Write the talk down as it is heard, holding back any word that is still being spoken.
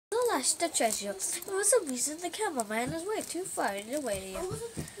lost the treasure. For some reason, the cameraman is way too far away to you.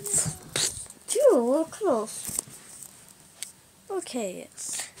 Dude, we're close. Okay.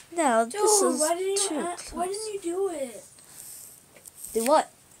 Now, Dude, this is why why didn't you do it? Do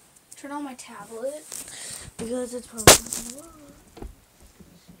what? Turn on my tablet. Because it's probably...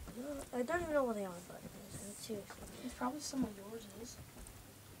 I don't even know what the on button is. Seriously. It's probably some of yours is.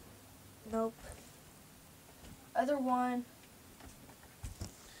 Nope. Other one.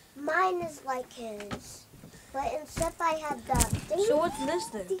 Mine is like his. But instead I have the thing. So what's this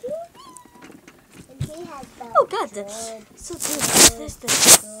then? And he has the Oh god, so what's this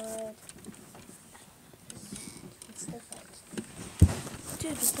then? It's different.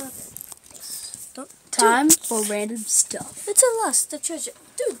 Dude, stop it. Don't, Time for random stuff. it's a lost the treasure.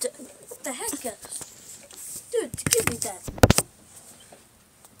 Dude, what the heck? Dude, give me that.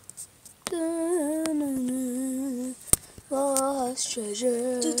 Lost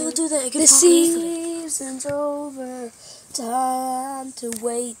treasure. Dude, don't do that. The season's over. Time to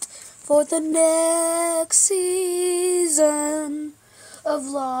wait for the next season of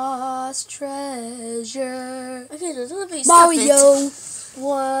Lost Treasure. Okay, just let me stop Mario, it.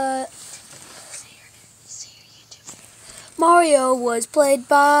 what? Mario was played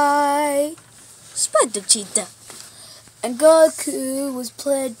by, Spider Cheetah. and Goku was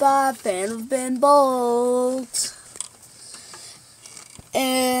played by Ben Bolt.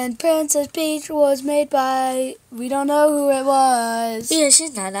 And Princess Peach was made by, we don't know who it was. Yeah,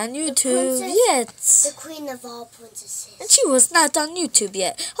 she's not on YouTube princess- yet. The queen of all princesses. And she was not on YouTube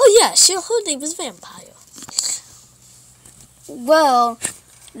yet. Oh yeah, her name was Vampire. Well,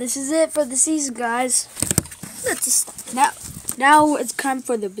 this is it for the season, guys. Let's stop. Now it's time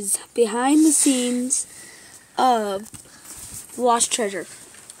for the behind the scenes of Lost Treasure.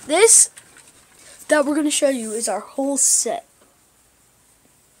 This that we're going to show you is our whole set.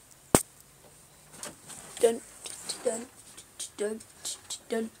 Dun, dun, dun,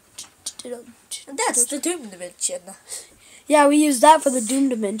 dun, dun, That's the Doom Dimension. yeah, we use that for the Doom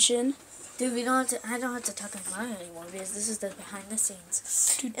Dimension. Dude, I don't have to talk in mine anymore because this is the behind the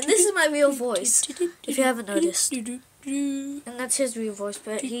scenes. And this is my real voice, if you haven't noticed. And that's his real voice,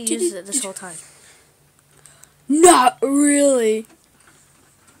 but he uses it this whole time. Not really.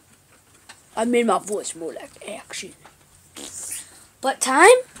 I made my voice more like action. But time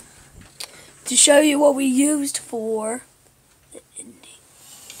to show you what we used for the ending.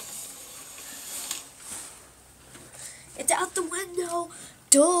 It's out the window.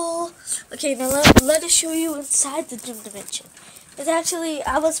 Duh. Okay, now let us show you inside the Doom Dimension. It's actually,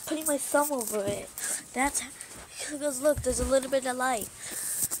 I was putting my thumb over it. That's because look, there's a little bit of light.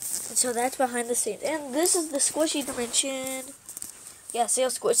 And so that's behind the scenes. And this is the squishy dimension. Yeah, see how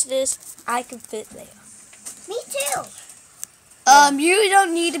squishy it is? I can fit there. Me too. You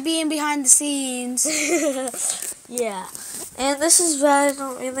don't need to be in behind the scenes. Yeah. And this is why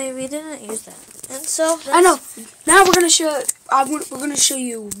we didn't use that. And so I know. Now we're gonna show. We're gonna show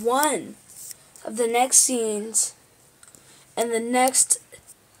you one of the next scenes, and the next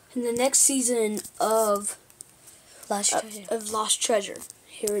season of Lost Treasure.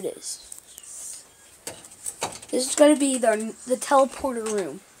 Here it is. This is gonna be the teleporter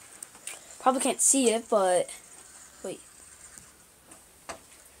room. Probably can't see it, but wait.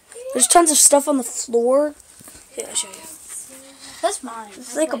 There's tons of stuff on the floor. Here, I'll show you. That's mine.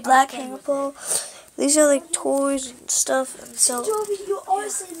 It's like a black hangable. These are like toys and stuff, and so Joby, you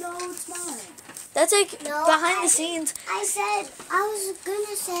always say no, it's mine. that's like No, behind the scenes. I was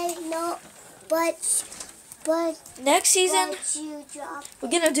gonna say no, but Next season, you dropped. we're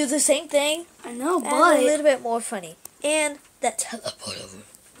gonna do the same thing, I know, and a but little bit more funny. And that teleporter room.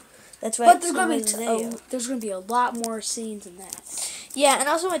 That's right. there's gonna be there's gonna be a lot more scenes in that. Yeah, and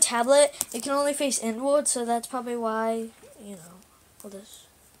also my tablet, it can only face inward, so that's probably why, you know, all this.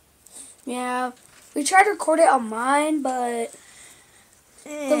 Yeah, we tried to record it on mine, but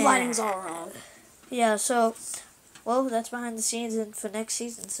the lighting's all wrong. Yeah, so, well, that's behind the scenes and for next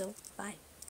season, so